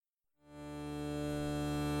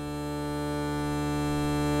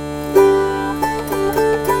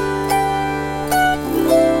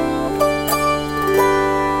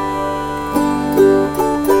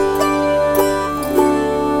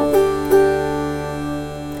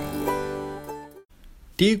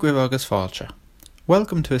Díogh agus fáilte.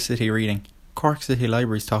 Welcome to A City Reading, Cork City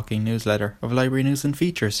Library's talking newsletter of library news and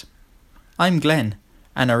features. I'm Glenn,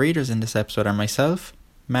 and our readers in this episode are myself,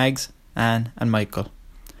 Mags, Anne and Michael.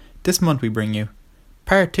 This month we bring you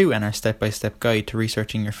Part 2 in our step-by-step guide to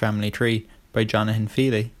researching your family tree by Johnathon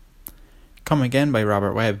Fehily, Come Again by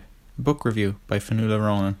Robert Webb, book review by Fionuala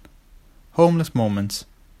Ronan, Homeless Moments,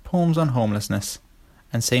 Poems on Homelessness,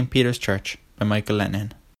 and St. Peter's Church by Michael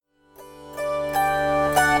Lenihan.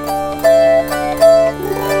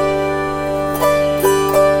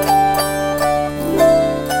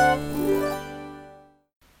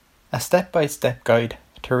 A step-by-step guide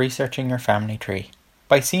to researching your family tree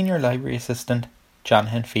by Senior Library Assistant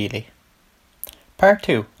Johnathon Fehily. Part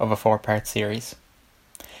 2 of a 4-part series.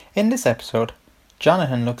 In this episode,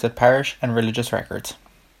 Johnathon looks at parish and religious records.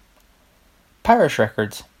 Parish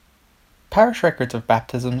records. Parish records of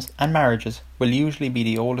baptisms and marriages will usually be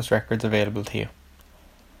the oldest records available to you.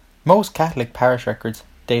 Most Catholic parish records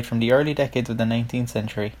date from the early decades of the 19th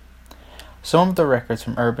century. Some of the records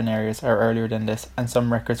from urban areas are earlier than this, and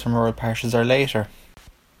some records from rural parishes are later.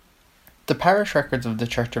 The parish records of the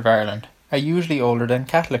Church of Ireland are usually older than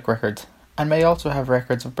Catholic records, and may also have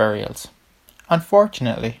records of burials.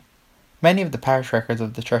 Unfortunately, many of the parish records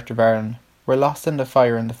of the Church of Ireland were lost in the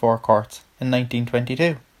fire in the Four Courts in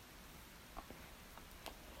 1922.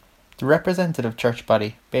 The representative church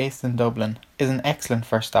body, based in Dublin, is an excellent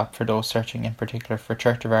first stop for those searching in particular for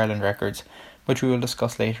Church of Ireland records, which we will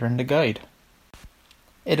discuss later in the guide.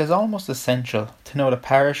 It is almost essential to know the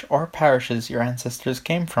parish or parishes your ancestors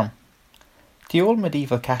came from. The old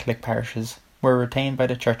medieval Catholic parishes were retained by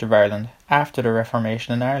the Church of Ireland after the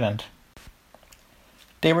Reformation in Ireland.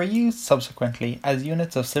 They were used subsequently as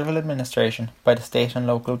units of civil administration by the state and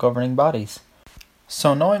local governing bodies.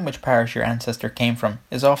 So knowing which parish your ancestor came from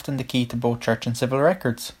is often the key to both church and civil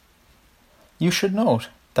records. You should note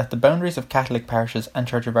that the boundaries of Catholic parishes and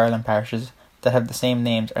Church of Ireland parishes that have the same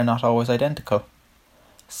names are not always identical.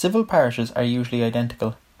 Civil parishes are usually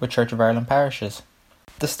identical with Church of Ireland parishes.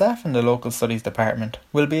 The staff in the local studies department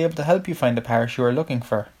will be able to help you find the parish you are looking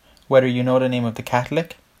for, whether you know the name of the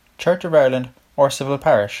Catholic, Church of Ireland or civil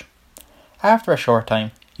parish. After a short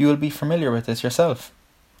time, you will be familiar with this yourself.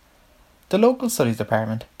 The local studies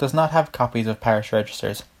department does not have copies of parish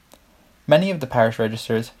registers. Many of the parish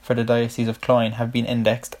registers for the Diocese of Cloyne have been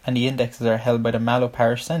indexed, and the indexes are held by the Mallow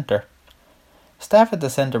Parish Centre. Staff at the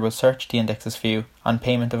centre will search the indexes for you on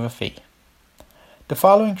payment of a fee. The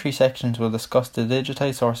following 3 sections will discuss the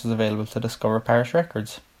digitised sources available to discover parish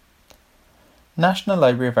records. National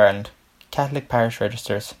Library of Ireland, Catholic Parish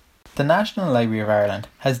Registers. The National Library of Ireland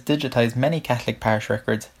has digitised many Catholic parish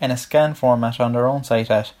records in a scanned format on their own site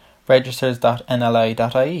at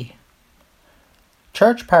registers.nli.ie.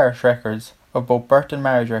 Church parish records of both birth and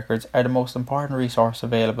marriage records are the most important resource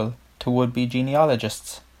available to would-be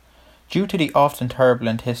genealogists. Due to the often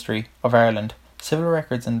turbulent history of Ireland, civil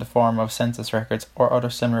records in the form of census records or other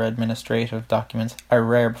similar administrative documents are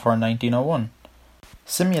rare before 1901.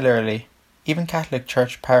 Similarly, even Catholic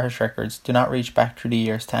Church parish records do not reach back through the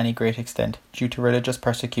years to any great extent due to religious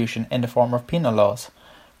persecution in the form of penal laws,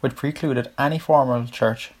 which precluded any formal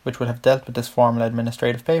church which would have dealt with this formal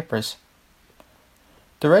administrative papers.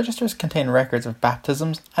 The registers contain records of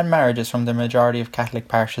baptisms and marriages from the majority of Catholic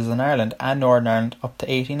parishes in Ireland and Northern Ireland up to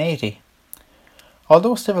 1880.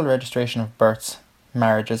 Although civil registration of births,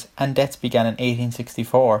 marriages and deaths began in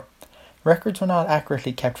 1864, records were not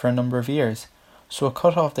accurately kept for a number of years, so a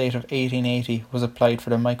cut-off date of 1880 was applied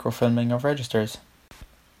for the microfilming of registers.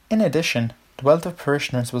 In addition, the wealth of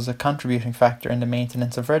parishioners was a contributing factor in the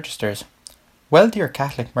maintenance of registers. Wealthier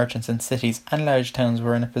Catholic merchants in cities and large towns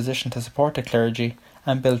were in a position to support the clergy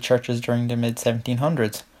and build churches during the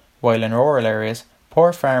mid-1700s, while in rural areas,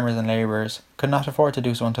 poor farmers and labourers could not afford to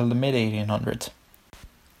do so until the mid-1800s.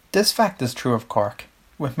 This fact is true of Cork,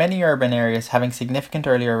 with many urban areas having significant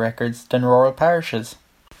earlier records than rural parishes,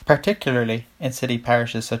 particularly in city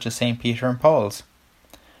parishes such as St. Peter and Paul's.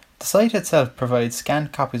 The site itself provides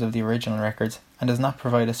scanned copies of the original records and does not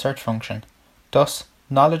provide a search function. Thus,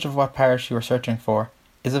 knowledge of what parish you are searching for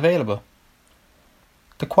is available.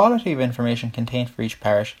 The quality of information contained for each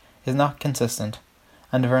parish is not consistent,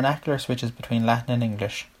 and the vernacular switches between Latin and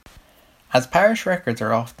English. As parish records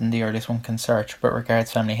are often the earliest one can search with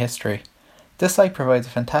regards to family history, this site provides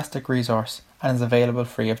a fantastic resource and is available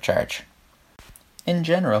free of charge. In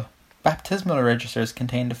general, baptismal registers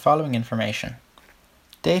contain the following information: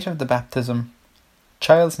 date of the baptism,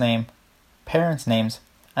 child's name, parents' names,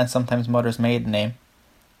 and sometimes mother's maiden name,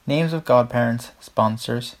 names of godparents,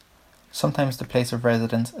 sponsors. Sometimes the place of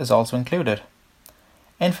residence is also included.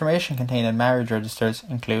 Information contained in marriage registers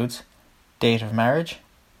includes date of marriage,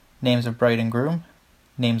 names of bride and groom,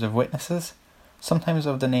 names of witnesses, sometimes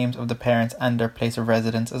of the names of the parents and their place of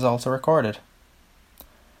residence is also recorded.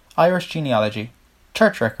 Irish genealogy,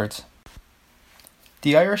 church records.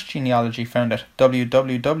 The Irish genealogy found at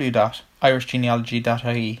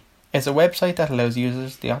www.irishgenealogy.ie is a website that allows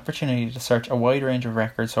users the opportunity to search a wide range of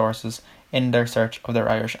record sources in their search of their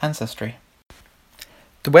Irish ancestry.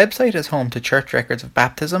 The website is home to church records of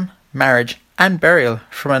baptism, marriage and burial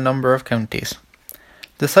from a number of counties.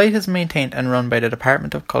 The site is maintained and run by the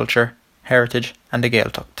Department of Culture, Heritage and the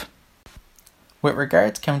Gaeltacht. With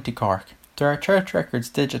regards County Cork, there are church records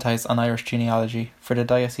digitised on Irish genealogy for the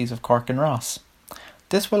Diocese of Cork and Ross.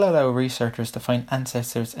 This will allow researchers to find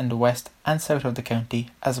ancestors in the west and south of the county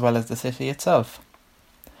as well as the city itself.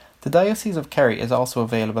 The Diocese of Kerry is also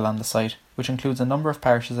available on the site, which includes a number of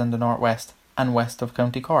parishes in the northwest and west of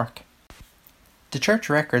County Cork. The church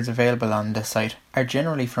records available on this site are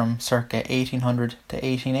generally from circa 1800 to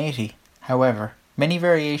 1880. However, many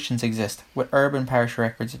variations exist, with urban parish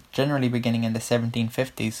records generally beginning in the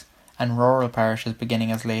 1750s and rural parishes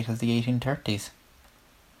beginning as late as the 1830s.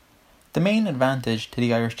 The main advantage to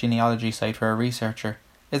the Irish genealogy site for a researcher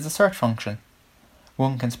is the search function.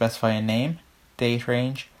 One can specify a name, date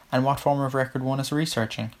range, and what form of record one is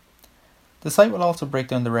researching. The site will also break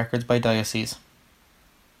down the records by diocese.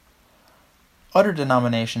 Other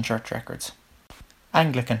denomination church records.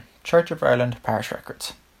 Anglican, Church of Ireland parish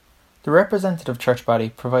records. The representative church body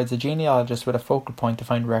provides a genealogist with a focal point to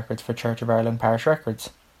find records for Church of Ireland parish records.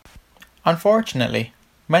 Unfortunately,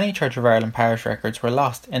 many Church of Ireland parish records were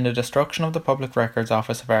lost in the destruction of the Public Records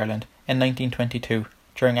Office of Ireland in 1922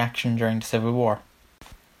 during action during the Civil War.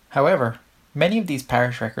 However, many of these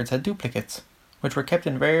parish records had duplicates, which were kept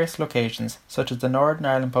in various locations such as the Northern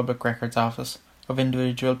Ireland Public Records Office of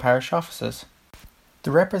individual parish offices.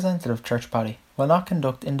 The representative church body will not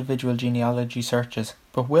conduct individual genealogy searches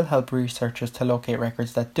but will help researchers to locate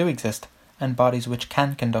records that do exist and bodies which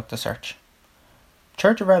can conduct a search.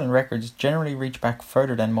 Church of Ireland records generally reach back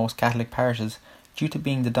further than most Catholic parishes due to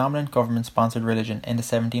being the dominant government-sponsored religion in the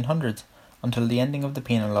 1700s until the ending of the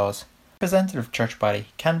penal laws. The representative church body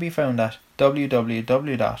can be found at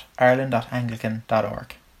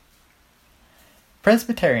www.ireland.anglican.org.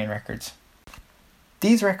 Presbyterian records.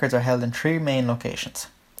 These records are held in three main locations: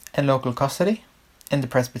 in local custody, in the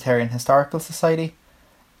Presbyterian Historical Society,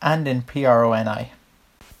 and in PRONI.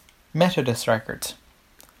 Methodist records.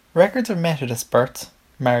 Records of Methodist births,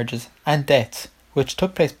 marriages and deaths, which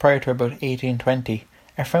took place prior to about 1820,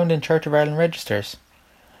 are found in Church of Ireland registers.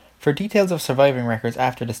 For details of surviving records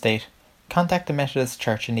after this date, contact the Methodist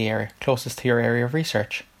church in the area closest to your area of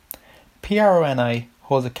research. PRONI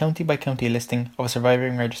holds a county-by-county listing of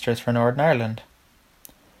surviving registers for Northern Ireland.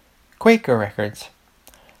 Quaker records.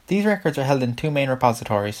 These records are held in two main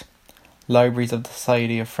repositories: libraries of the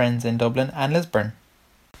Society of Friends in Dublin and Lisburn.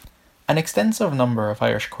 An extensive number of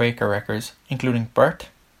Irish Quaker records, including birth,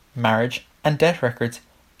 marriage and death records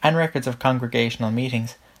and records of congregational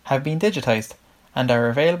meetings, have been digitised and are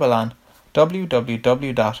available on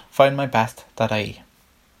www.findmybast.ie.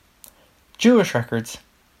 Jewish records.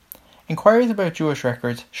 Inquiries about Jewish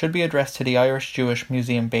records should be addressed to the Irish Jewish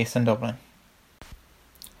Museum based in Dublin.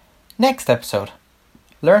 Next episode,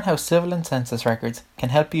 learn how civil and census records can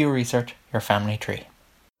help you research your family tree.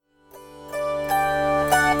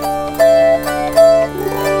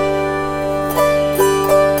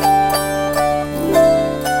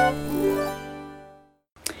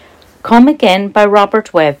 Come Again by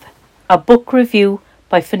Robert Webb, a book review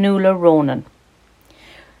by Fionuala Ronan.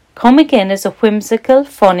 Come Again is a whimsical,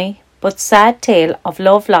 funny, but sad tale of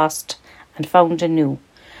love lost and found anew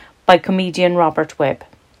by comedian Robert Webb.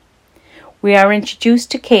 We are introduced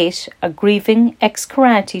to Kate, a grieving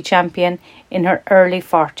ex-karate champion in her early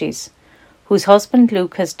 40s, whose husband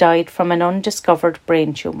Luke has died from an undiscovered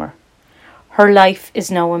brain tumour. Her life is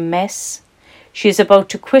now a mess. She is about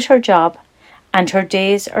to quit her job, and her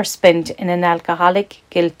days are spent in an alcoholic,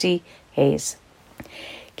 guilty haze.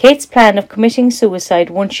 Kate's plan of committing suicide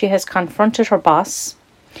once she has confronted her boss.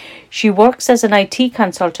 She works as an IT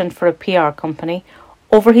consultant for a PR company,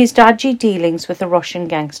 over his dodgy dealings with a Russian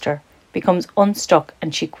gangster, becomes unstuck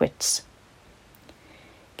and she quits.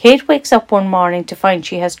 Kate wakes up one morning to find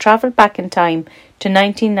she has travelled back in time to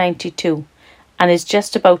 1992 and is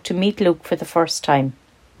just about to meet Luke for the first time.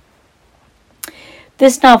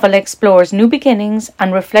 This novel explores new beginnings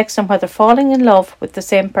and reflects on whether falling in love with the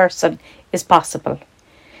same person is possible.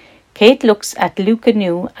 Kate looks at Luke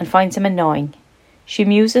anew and finds him annoying. She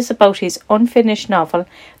muses about his unfinished novel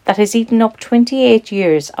that has eaten up 28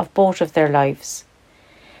 years of both of their lives,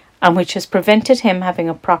 and which has prevented him having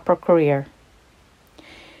a proper career.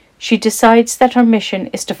 She decides that her mission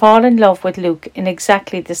is to fall in love with Luke in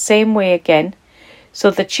exactly the same way again,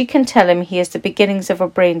 so that she can tell him he has the beginnings of a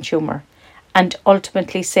brain tumour and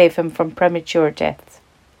ultimately save him from premature death.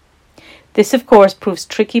 This, of course, proves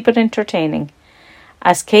tricky but entertaining,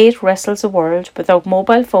 as Kate wrestles a world without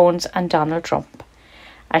mobile phones and Donald Trump,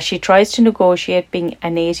 as she tries to negotiate being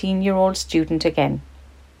an 18-year-old student again.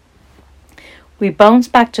 We bounce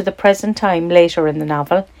back to the present time later in the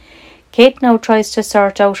novel. Kate now tries to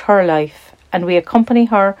sort out her life, and we accompany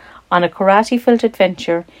her on a karate-filled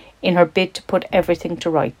adventure in her bid to put everything to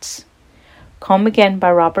rights. Come Again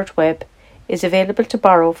by Robert Webb is available to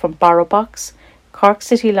borrow from BorrowBox, Cork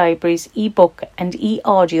City Library's e-book and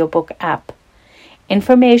e-audiobook app.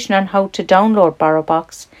 Information on how to download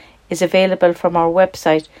BorrowBox is available from our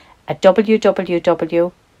website at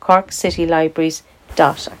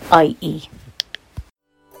www.corkcitylibraries.ie.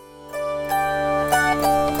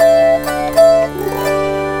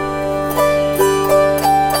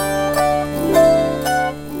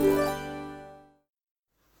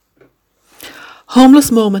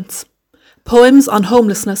 Homeless Moments. Poems on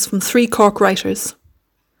homelessness from 3 Cork writers.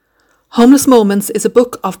 Homeless Moments is a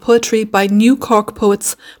book of poetry by new Cork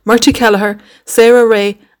poets Murty Kelleher, Sarah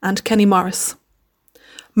Ray and Kenny Morris.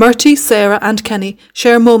 Murty, Sarah and Kenny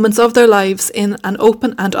share moments of their lives in an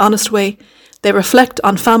open and honest way. They reflect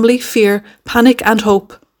on family, fear, panic and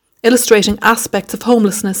hope, illustrating aspects of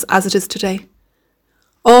homelessness as it is today.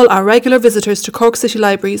 All are regular visitors to Cork City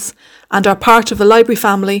Libraries and are part of the library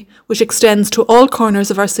family which extends to all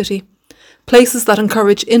corners of our city, places that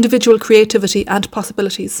encourage individual creativity and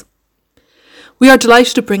possibilities. We are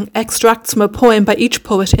delighted to bring extracts from a poem by each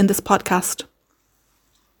poet in this podcast.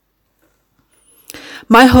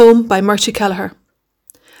 My Home by Murty Kelleher.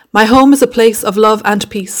 My home is a place of love and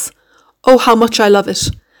peace. Oh, how much I love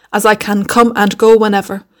it, as I can come and go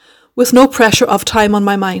whenever, with no pressure of time on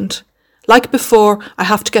my mind. Like before, I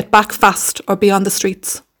have to get back fast or be on the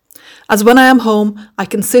streets. As when I am home, I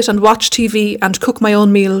can sit and watch TV and cook my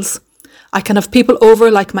own meals. I can have people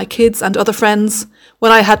over like my kids and other friends.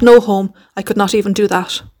 When I had no home, I could not even do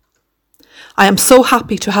that. I am so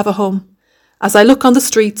happy to have a home. As I look on the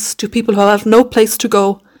streets to people who have no place to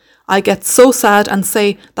go, I get so sad and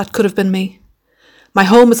say that could have been me. My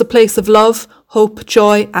home is a place of love, hope,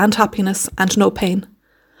 joy and happiness and no pain.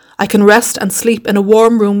 I can rest and sleep in a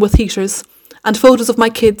warm room with heaters and photos of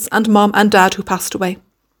my kids and mom and dad who passed away.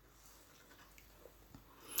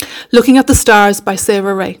 Looking at the Stars by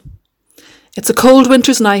Sarah Ray. It's a cold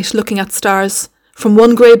winter's night looking at stars from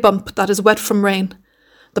one grey bump that is wet from rain.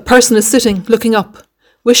 The person is sitting looking up,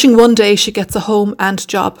 wishing one day she gets a home and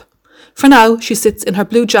job. For now, she sits in her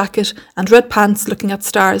blue jacket and red pants looking at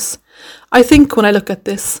stars. I think when I look at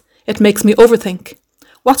this, it makes me overthink.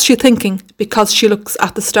 What's she thinking because she looks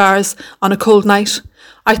at the stars on a cold night?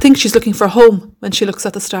 I think she's looking for home when she looks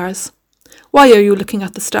at the stars. Why are you looking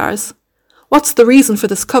at the stars? What's the reason for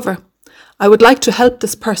this cover? I would like to help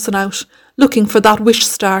this person out, looking for that wish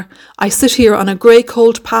star. I sit here on a grey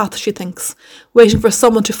cold path, she thinks, waiting for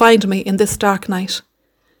someone to find me in this dark night.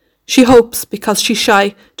 She hopes, because she's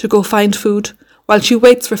shy, to go find food, while she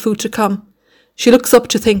waits for food to come. She looks up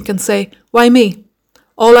to think and say, why me?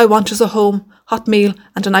 All I want is a home, hot meal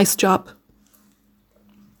and a nice job.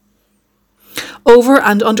 Over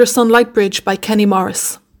and Under Sunlight Bridge by Kenny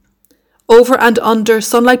Morris. Over and under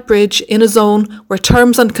Sunlight Bridge in a zone where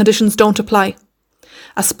terms and conditions don't apply.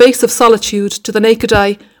 A space of solitude to the naked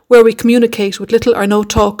eye where we communicate with little or no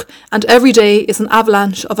talk, and every day is an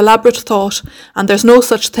avalanche of elaborate thought, and there's no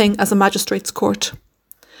such thing as a magistrate's court.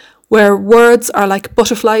 Where words are like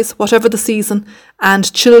butterflies, whatever the season,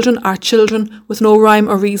 and children are children with no rhyme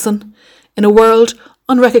or reason. In a world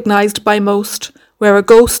unrecognised by most, where a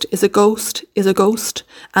ghost is a ghost is a ghost,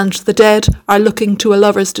 and the dead are looking to a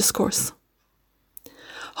lover's discourse.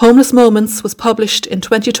 Homeless Moments was published in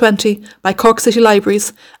 2020 by Cork City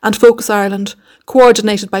Libraries and Focus Ireland,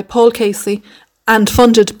 coordinated by Paul Casey and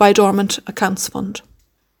funded by Dormant Accounts Fund.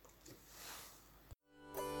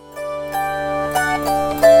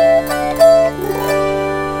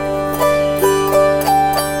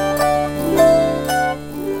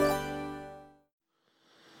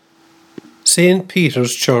 St.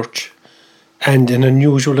 Peter's Church, and an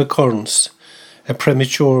unusual occurrence, a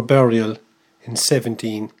premature burial in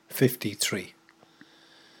 1753.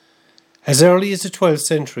 As early as the 12th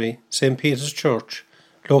century, St. Peter's Church,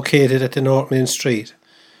 located at the North Main Street,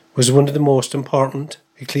 was one of the most important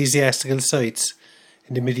ecclesiastical sites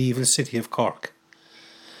in the medieval city of Cork.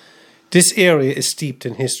 This area is steeped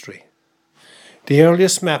in history. The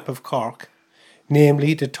earliest map of Cork,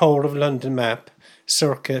 namely the Tower of London map,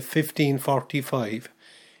 circa 1545,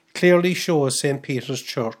 clearly shows St. Peter's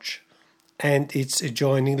Church and its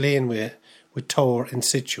adjoining laneway with tower in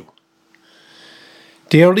situ.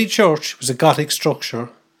 The early church was a Gothic structure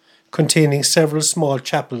containing several small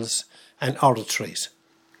chapels and oratories.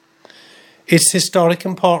 Its historic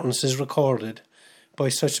importance is recorded by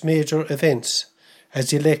such major events as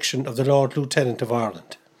the election of the Lord Lieutenant of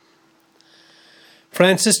Ireland.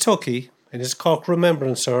 Francis Tuckey, in his Cork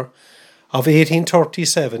Remembrancer of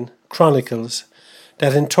 1837, chronicles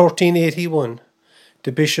that in 1381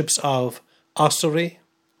 the bishops of Ossory,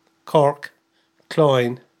 Cork,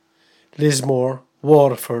 Cloyne, Lismore,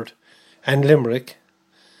 Waterford and Limerick,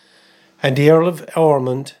 and the Earl of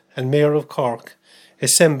Ormond and Mayor of Cork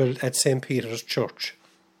assembled at St. Peter's Church.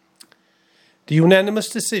 The unanimous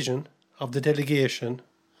decision of the delegation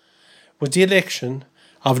was the election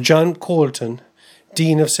of John Colton,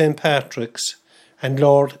 Dean of St. Patrick's and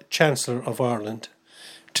Lord Chancellor of Ireland,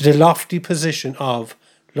 to the lofty position of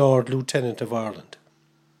Lord Lieutenant of Ireland.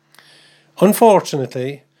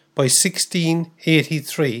 Unfortunately, by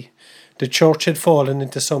 1683, the church had fallen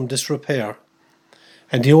into some disrepair,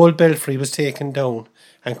 and the old belfry was taken down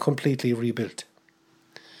and completely rebuilt.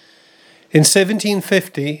 In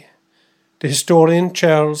 1750, the historian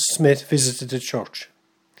Charles Smith visited the church.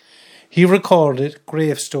 He recorded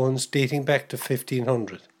gravestones dating back to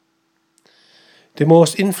 1500. The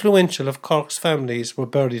most influential of Cork's families were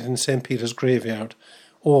buried in St. Peter's graveyard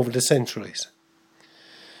over the centuries.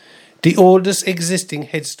 The oldest existing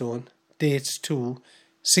headstone dates to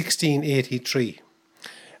 1683,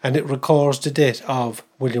 and it records the death of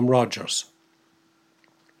William Rogers.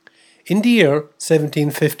 In the year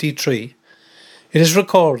 1753, it is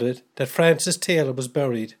recorded that Francis Taylor was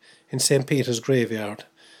buried in St. Peter's graveyard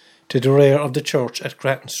to the rear of the church at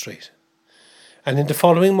Grattan Street, and in the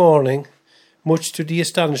following morning, much to the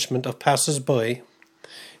astonishment of passers-by,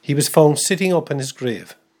 he was found sitting up in his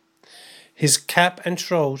grave. His cap and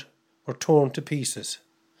shroud were torn to pieces.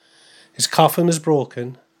 His coffin was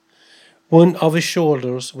broken. One of his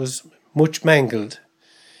shoulders was much mangled.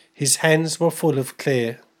 His hands were full of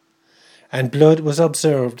clay, and blood was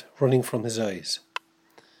observed running from his eyes.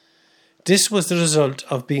 This was the result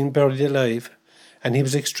of being buried alive, and he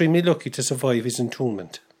was extremely lucky to survive his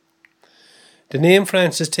entombment. The name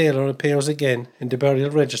Francis Taylor appears again in the burial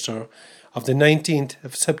register of the 19th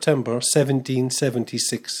of September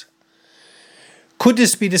 1776. Could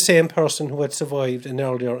this be the same person who had survived an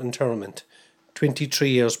earlier interment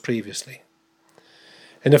 23 years previously?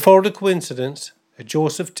 In a further coincidence,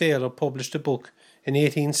 Joseph Taylor published a book in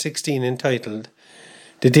 1816 entitled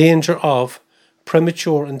The Danger of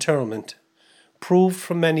Premature Interment, proved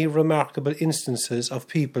from many remarkable instances of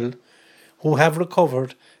people who have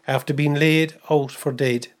recovered after being laid out for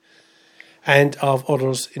dead, and of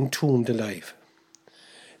others entombed alive.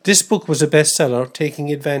 This book was a bestseller,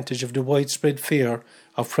 taking advantage of the widespread fear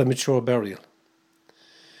of premature burial.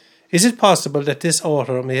 Is it possible that this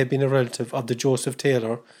author may have been a relative of the Joseph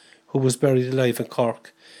Taylor who was buried alive in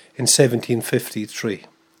Cork in 1753?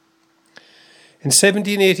 In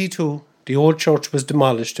 1782, the old church was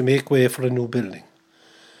demolished to make way for a new building.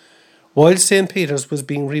 While St. Peter's was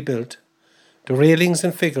being rebuilt, the railings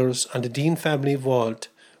and figures on the Dean family vault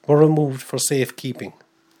were removed for safekeeping.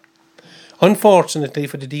 Unfortunately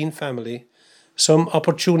for the Dean family, some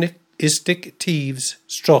opportunistic thieves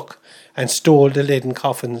struck and stole the leaden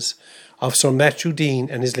coffins of Sir Matthew Dean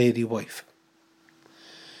and his lady wife.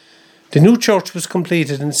 The new church was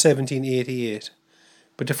completed in 1788,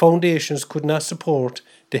 but the foundations could not support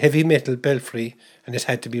the heavy metal belfry and it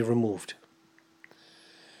had to be removed.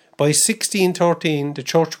 By 1613, the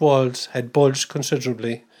church walls had bulged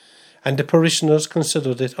considerably, and the parishioners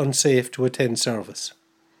considered it unsafe to attend service.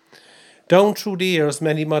 Down through the years,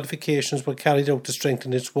 many modifications were carried out to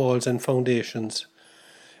strengthen its walls and foundations,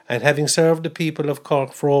 and having served the people of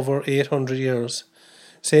Cork for over 800 years,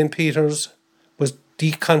 St. Peter's was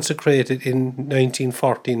deconsecrated in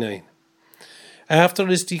 1949. After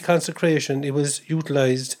its deconsecration, it was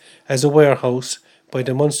utilised as a warehouse by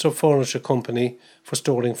the Munster Furniture Company for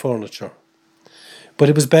storing furniture. But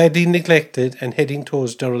it was badly neglected and heading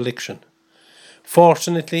towards dereliction.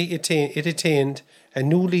 Fortunately, it attained a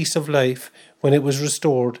new lease of life when it was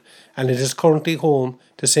restored, and it is currently home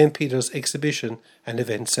to St. Peter's Exhibition and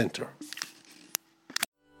Event Centre.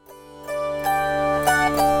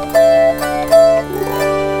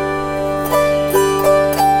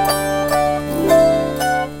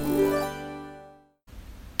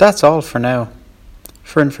 That's all for now.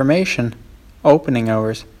 For information, opening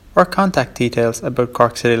hours, or contact details about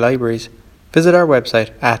Cork City Libraries, visit our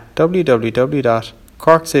website at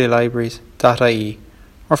www.corkcitylibraries.ie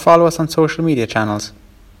or follow us on social media channels.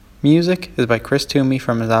 Music is by Chris Toomey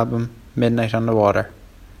from his album Midnight on the Water.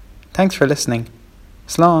 Thanks for listening.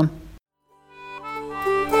 Slán!